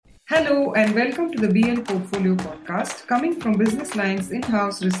Hello and welcome to the BL Portfolio podcast coming from Business Line's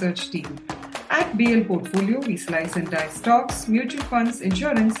in-house research team. At BL Portfolio, we slice and dice stocks, mutual funds,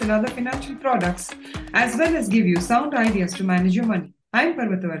 insurance and other financial products, as well as give you sound ideas to manage your money. I'm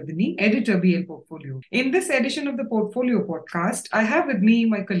Parvatavardhini, editor BL Portfolio. In this edition of the Portfolio podcast, I have with me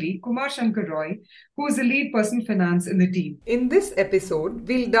my colleague Kumar Shankar Roy, who is the lead personal finance in the team. In this episode,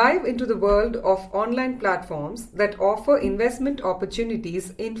 we'll dive into the world of online platforms that offer investment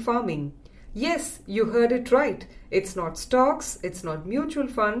opportunities in farming. Yes, you heard it right. It's not stocks, it's not mutual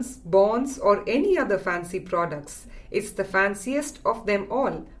funds, bonds, or any other fancy products. It's the fanciest of them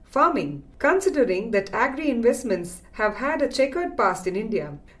all, farming. Considering that agri investments have had a checkered past in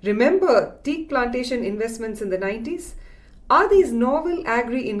India. Remember teak plantation investments in the 90s? Are these novel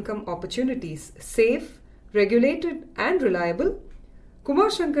agri income opportunities safe, regulated, and reliable? Kumar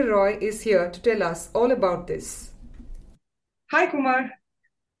Shankar Roy is here to tell us all about this. Hi, Kumar.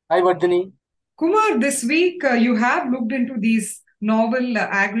 Hi, Vardhini. Kumar, this week you have looked into these novel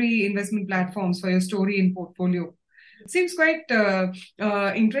agri investment platforms for your story in portfolio. It seems quite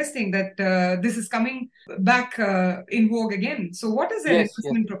interesting that this is coming back in vogue again. So, what is their Yes.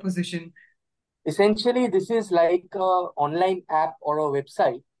 investment proposition? Essentially, this is like a online app or a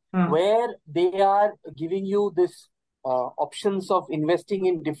website Uh, where they are giving you this options of investing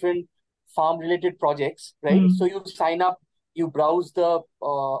in different farm-related projects, right? So mm, you sign up, you browse the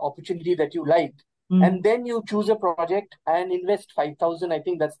opportunity that you like, mm. and then you choose a project and invest 5,000. I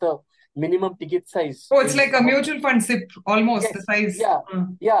think that's the minimum ticket size Oh, it's is like a mutual fund SIP, almost the Yes, size. yeah,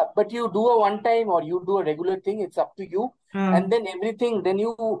 yeah. But you do a one time or you do a regular thing, it's up to you. Uh, And then everything, then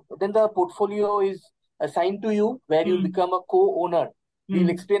the portfolio is assigned to you where you mm, become a co-owner. We'll mm,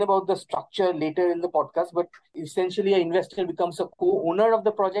 explain about the structure later in the podcast, but essentially an investor becomes a co-owner of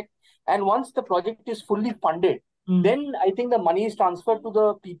the project. And once the project is fully funded, mm, then I think the money is transferred to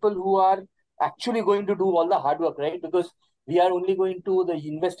the people who are actually going to do all the hard work, right? Because the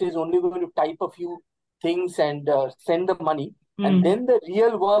investor is only going to type a few things and send the money, and mm, then the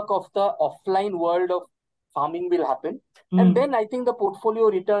real work of the offline world of farming will happen. And mm, then I think the portfolio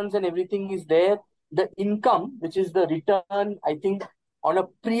returns and everything is there. The income, which is the return, I think on a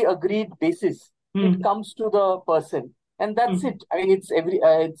pre-agreed basis, it mm, comes to the person, and that's mm, it. I mean,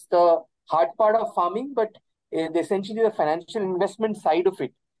 it's the hard part of farming, but essentially the financial investment side of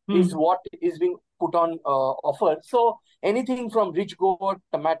it is mm, what is being put on offer. So anything from rich gourd,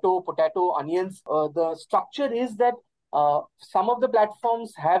 tomato, potato, onions. The structure is that some of the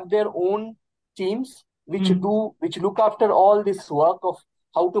platforms have their own teams mm, which look after all this work of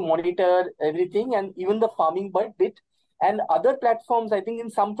how to monitor everything and even the farming bit. And other platforms, I think in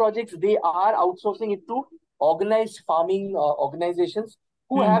some projects they are outsourcing it to organized farming organizations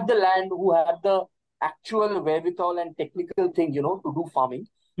who have mm, the land, who have the actual wherewithal and technical thing, to do farming.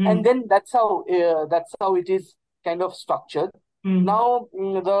 And mm, then that's how it is kind of structured. mm, Now,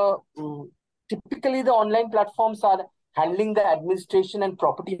 typically the online platforms are handling the administration and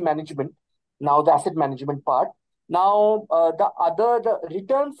property management. Now, the asset management part. Now, the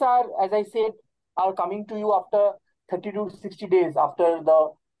returns are, as I said, are coming to you after 30 to 60 days after the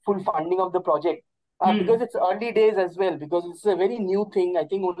full funding of the project. Because mm. it's early days as well, because it's a very new thing. I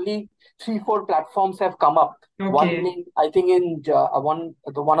think only three, four platforms have come up. Okay. I think in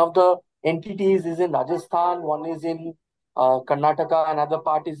one of the entities is in Rajasthan, one is in Karnataka,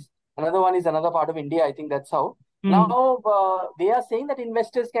 another one is another part of India. I think that's how. Mm, Now they are saying that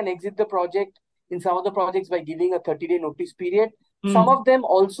investors can exit the project in some of the projects by giving a 30-day notice period. Some mm, of them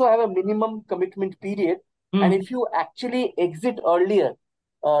also have a minimum commitment period, and mm. if you actually exit earlier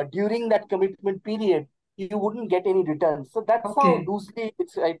during that commitment period, you wouldn't get any returns. So that's how Okay. loosely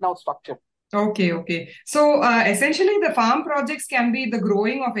it's right now structured. Okay, okay. So essentially, the farm projects can be the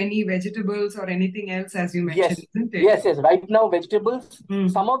growing of any vegetables or anything else, as you mentioned, Yes, isn't it? yes. Right now, vegetables,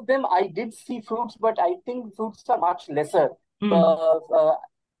 Mm, some of them I did see fruits, but I think fruits are much lesser. mm,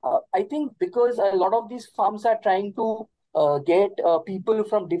 I think because a lot of these farms are trying to get people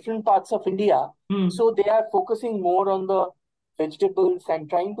from different parts of India, mm. so they are focusing more on the vegetables and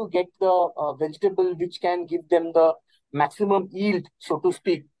trying to get the vegetable which can give them the maximum yield, so to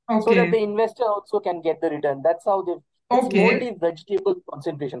speak, so that the Okay, investor also can get the return. That's how they. It's okay, mostly vegetable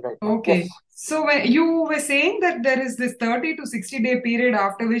concentration right now. okay. Yes. So when you were saying that there is this 30 to 60-day period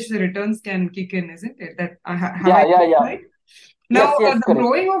after which the returns can kick in, isn't it? That have I Yeah, yeah, yeah. right? Now, Yes, yes, the correct.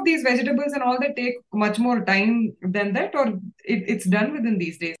 growing of these vegetables and all that take much more time than that, or it's done within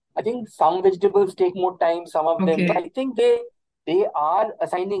these days? I think some vegetables take more time, some of them. Okay, I think they are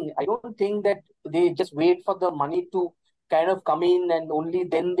assigning. I don't think that they just wait for the money to kind of come in and only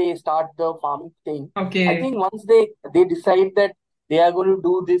then they start the farming thing. I okay. think once they decide that they are going to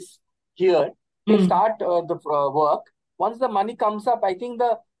do this here. They Mm. start the work. Once the money comes up, I think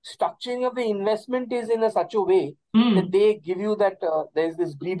the structuring of the investment is in a such a way that Mm. they give you that there's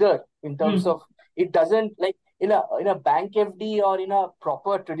this breather in terms Mm. of it doesn't like in a bank FD or in a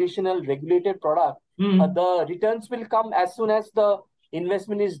proper traditional regulated product, Mm. the returns will come as soon as the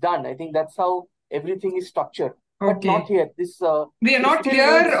investment is done. I think that's how everything is structured, but not Okay. here. We are This not still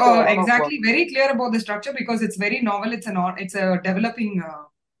clear needs a lot of work. exactly very clear about the structure because it's very novel. It's a developing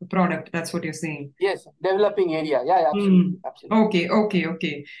product. That's what you're saying. Yes, developing area. Yeah, yeah, absolutely, Hmm. absolutely.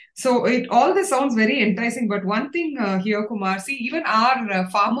 Okay. So it all this sounds very enticing, but one thing here, Kumar, see, even our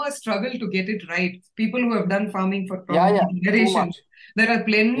farmers struggle to get it right. People who have done farming for Yeah, probably yeah, too generations, much. there are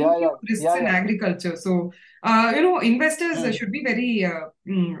plenty Yeah, yeah, of risks yeah, in yeah. agriculture. So, investors Hmm. should be very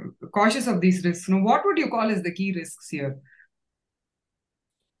cautious of these risks. Now, what would you call as the key risks here?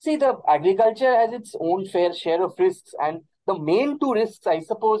 See, the agriculture has its own fair share of risks, and the main two risks, I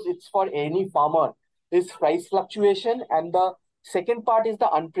suppose, it's for any farmer is price fluctuation, and the second part is the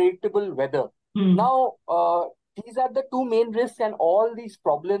unpredictable weather. Hmm. Now, these are the two main risks, and all these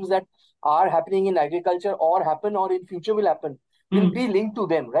problems that are happening in agriculture or happen or in future will happen will Hmm. be linked to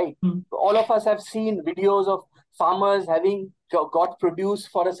them, right? Hmm. All of us have seen videos of farmers having got produce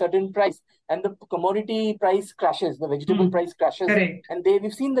for a certain price, and the commodity price crashes, the vegetable Hmm. price crashes, Correct. and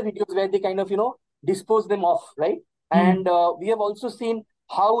we've seen the videos where they kind of dispose them off, right? Hmm. And we have also seen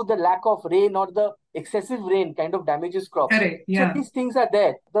how the lack of rain or the excessive rain kind of damages crops. Correct. So Yeah. these things are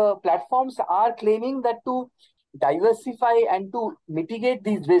there. The platforms are claiming that to diversify and to mitigate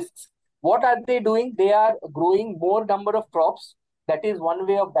these risks, what are they doing? They are growing more number of crops. That is one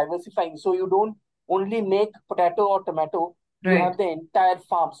way of diversifying, so you don't only make potato or tomato, you Right. have the entire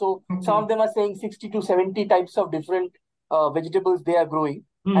farm. So some Okay. of them are saying 60 to 70 types of different vegetables they are growing.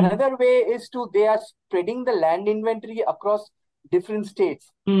 Hmm. Another way is they are spreading the land inventory across different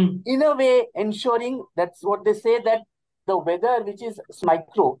states. Hmm. In a way, ensuring that's what they say that the weather, which is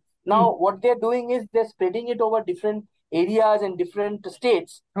micro, Hmm. now what they're doing is they're spreading it over different areas and different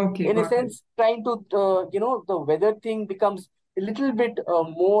states. Okay. In a Got it. sense, trying to, the weather thing becomes a little bit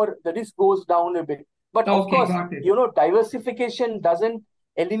more, the risk goes down a bit. But of Okay. course, Got it. diversification doesn't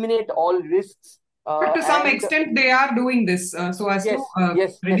eliminate all risks. But to some And extent, they are doing this so as to yes, yes,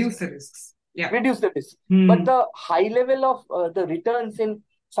 yes, reduce the risks. Yeah. reduce the risk. But Hmm. the high level of the returns in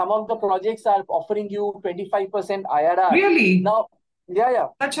some of the projects are offering you 25% IRR. Really? Now, yeah, yeah,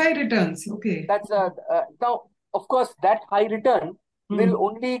 Such high returns. Okay. that's now, of course, that high return will Hmm.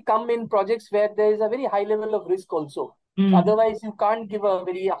 only come in projects where there is a very high level of risk also. Hmm. Otherwise, you can't give a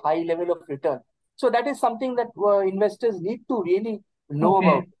very high level of return. So that is something that investors need to really know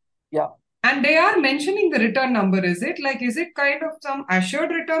about. Okay. Yeah. And they are mentioning the return number, is it? Like, is it kind of some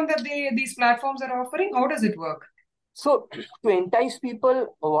assured return that these platforms are offering? How does it work? So to entice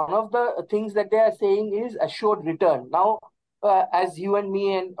people, one of the things that they are saying is assured return. Now, as you and me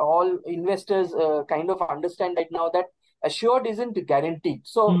and all investors kind of understand right now that assured isn't guaranteed.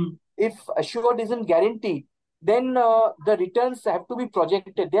 So Hmm. if assured isn't guaranteed, then the returns have to be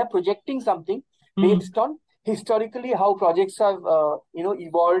projected. They are projecting something Hmm. based on historically how projects have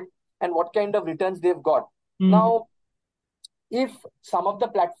evolved and what kind of returns they've got. Hmm. Now, if some of the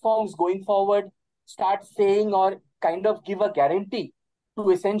platforms going forward start saying or kind of give a guarantee to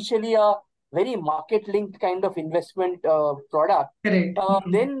essentially a very market linked kind of investment product, Correct.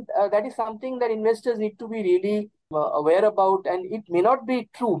 Hmm. then that is something that investors need to be really aware about. And it may not be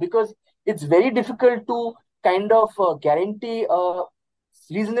true because it's very difficult to kind of guarantee a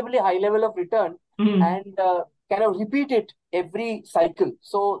reasonably high level of return Hmm. and kind of repeat it every cycle.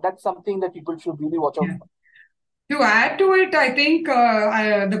 So that's something that people should really watch out Yeah. for. To add to it, I think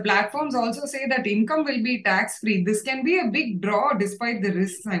the platforms also say that income will be tax free. This can be a big draw despite the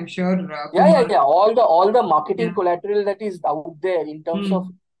risks, I'm sure, Yeah, yeah, Kumar. yeah. All the marketing Yeah. collateral that is out there in terms of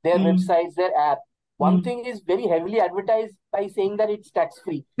Mm. their Mm. websites, their app. One Mm. thing is very heavily advertised by saying that it's tax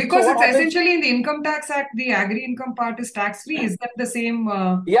free. So Because what it's happens? essentially in the Income Tax Act, the agri income part is tax free. Is that the same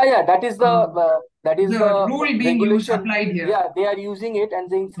Yeah, yeah. That is uh, the the rule being used regulation. applied here? Yeah, they are using it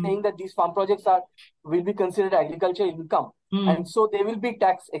and saying Mm. that these farm projects are will be considered agricultural income, and Mm. so they will be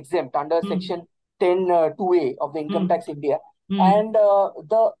tax exempt under Mm. Section 10 2A of the Income Mm. Tax India. Mm. And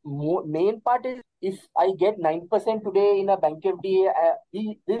the main part is if I get 9% today in a bank FDA,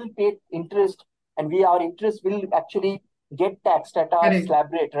 we will pay interest, and our interest will actually get taxed at our Correct.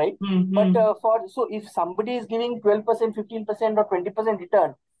 slab rate, right? Mm. But Mm. so if somebody is giving 12%, 15%, or 20%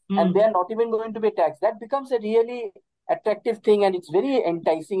 return, and they Mm. are not even going to pay tax, that becomes a really attractive thing and it's very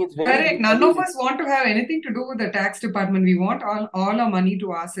enticing. It's very Correct. None of appealing. us want to have anything to do with the tax department. We want all our money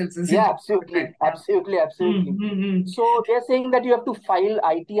to ourselves, isn't Yeah, it? absolutely, Yeah. absolutely, absolutely. Mm. So they're saying that you have to file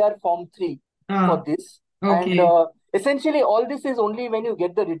ITR Form 3 for Ah, this. And okay. essentially, all this is only when you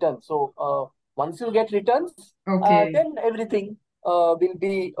get the return. So once you get returns, Okay. then everything will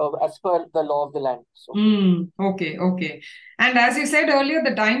be as per the law of the land. So Okay. And as you said earlier,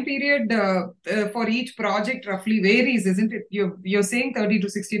 the time period for each project roughly varies, isn't it? You're saying 30 to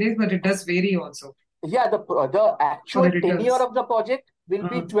 60 days, but it does vary also yeah, the for the actual tenure returns. of the project will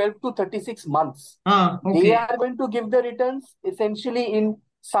be Uh, 12 to 36 months. They okay. are going to give the returns essentially in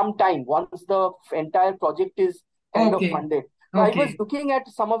some time once the entire project is kind of Okay. funded. Now, I was Okay. looking at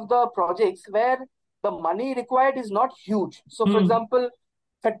some of the projects where the money required is not huge. So, for Hmm. example,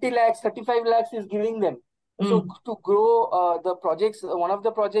 30 lakhs, 35 lakhs is giving them. So, Hmm. to grow the projects, one of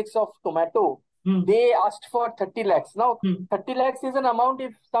the projects of tomato, Hmm. they asked for 30 lakhs. Now, Hmm. 30 lakhs is an amount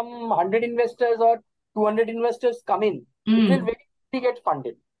if some 100 investors or 200 investors come in, it will Hmm. very quickly get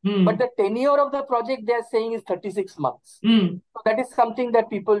funded. But Hmm. the tenure of the project they are saying is 36 months. Hmm. So that is something that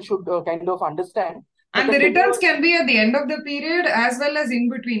people should kind of understand that And the the returns tenure, can be at the end of the period as well as in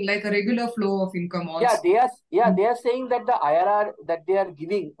between, like a regular flow of income yeah, also. yeah, Hmm. they are saying that the IRR that they are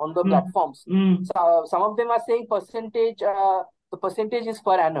giving on the Hmm. platforms. Hmm. So some of them are saying the percentage is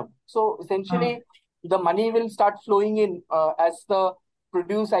per annum. So Ah. essentially, the money will start flowing in as the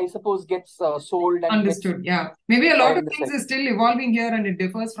produce, I suppose, gets sold and gets Understood. Yeah. Maybe a lot applied of in the things site. is still evolving here and it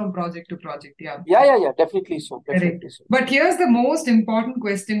differs from project to project. Yeah. Yeah, definitely so, Correct. definitely so. But here's the most important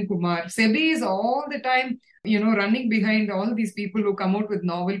question, Kumar. SEBI is all the time, running behind all these people who come out with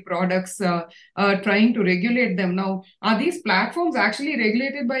novel products, trying to regulate them. Now, are these platforms actually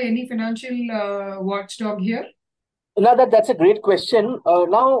regulated by any financial watchdog here? Now that's a great question.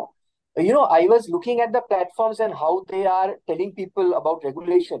 I was looking at the platforms and how they are telling people about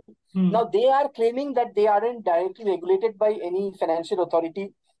regulation. Now, Hmm. they are claiming that they aren't directly regulated by any financial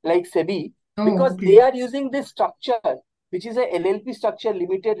authority like SEBI Oh, because they okay. are using this structure, which is a LLP structure,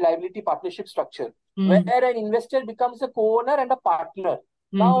 limited liability partnership structure, where Hmm. an investor becomes a co-owner and a partner.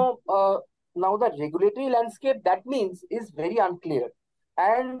 Hmm. Now, now the regulatory landscape that means is very unclear,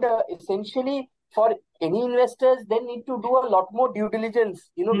 and essentially for any investors, they need to do a lot more due diligence,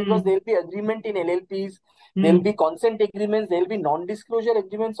 because Hmm. there'll be agreement in LLPs, there'll Hmm. be consent agreements, there'll be non-disclosure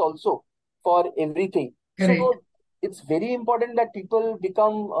agreements also for everything. Correct. So it's very important that people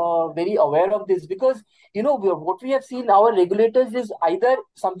become very aware of this because, what we have seen our regulators is either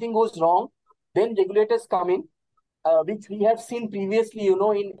something goes wrong, then regulators come in, which we have seen previously, in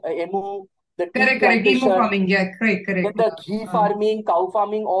EMU, the tea Correct. Emo plantation, farming. Yeah, then correct. the ghee farming, cow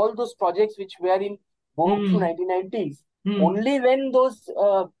farming, all those projects which were in vogue through Hmm. 1990s. Hmm. Only when those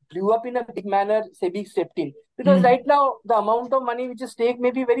blew up in a big manner, SEBI stepped in. Because Hmm. right now, the amount of money which is stake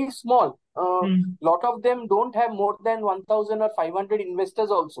may be very small. Hmm. Lot of them don't have more than 1,000 or 500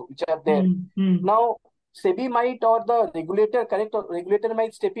 investors also, which are there. Hmm. Hmm. Now, SEBI might or the regulator, correct, or regulator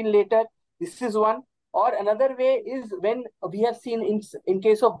might step in later. This is one. Or another way is when we have seen in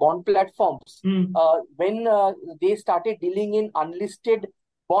case of bond platforms, Hmm. when they started dealing in unlisted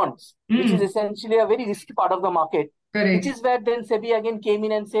bonds, which is Hmm. essentially a very risky part of the market, which Correct. is where then SEBI again came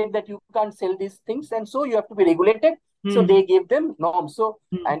in and said that you can't sell these things, and so you have to be regulated. So Hmm. they gave them norms. So,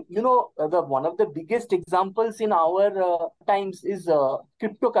 Hmm. and the one of the biggest examples in our times is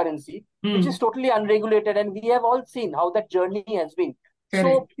cryptocurrency, which is Hmm. totally unregulated, and we have all seen how that journey has been. So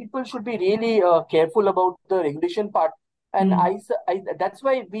Correct. people should be really careful about the regulation part. And Hmm. that's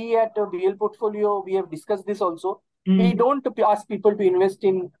why we at BL Portfolio, we have discussed this also. We Hmm. don't ask people to invest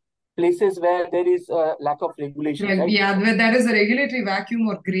in places where there is a lack of regulation, Well, right? yeah, where there is a regulatory vacuum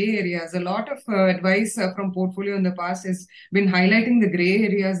or gray areas. A lot of advice from portfolio in the past has been highlighting the gray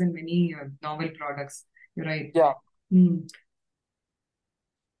areas in many novel products. You're right. Yeah. Hmm.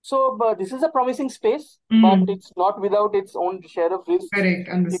 So this is a promising space, but Hmm. it's not without its own share of risks. Correct.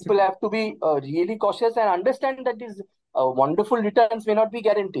 People Understood. have to be really cautious and understand that these wonderful returns may not be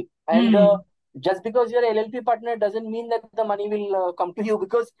guaranteed. And Hmm. just because you're a LLP partner doesn't mean that the money will come to you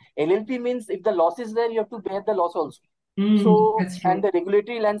because LLP means if the loss is there, you have to bear the loss also. Hmm. So, That's and true. the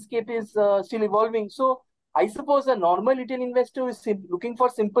regulatory landscape is still evolving. So, I suppose a normal retail investor is looking for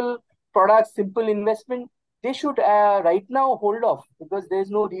simple products, simple investment. They should right now hold off because there's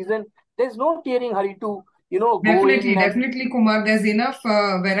no reason, there's no tearing hurry to, go Definitely, in and definitely, Kumar. There's enough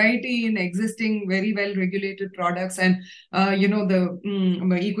variety in existing very well regulated products, and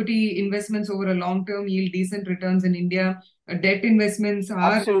the equity investments over a long term yield decent returns in India. Debt investments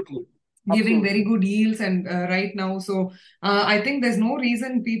are absolutely. giving Absolutely. very good yields and right now. So I think there's no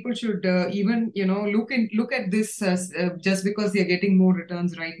reason people should even look at this just because they're getting more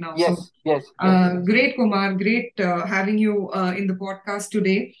returns right now. Yes, So yes, yes. great, Kumar. Great having you in the podcast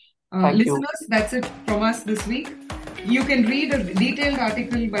today. Thank you. Listeners, that's it from us this week. You can read a detailed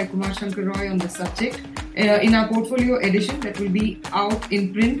article by Kumar Shankar Roy on this subject in our portfolio edition that will be out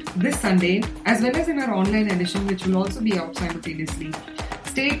in print this Sunday, as well as in our online edition, which will also be out simultaneously.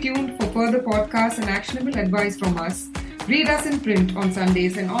 Stay tuned for further podcasts and actionable advice from us. Read us in print on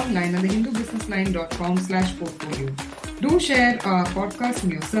Sundays and online at thehindubusinessline.com/portfolio. Do share our podcast in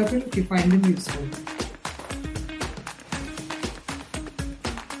your circle if you find them useful.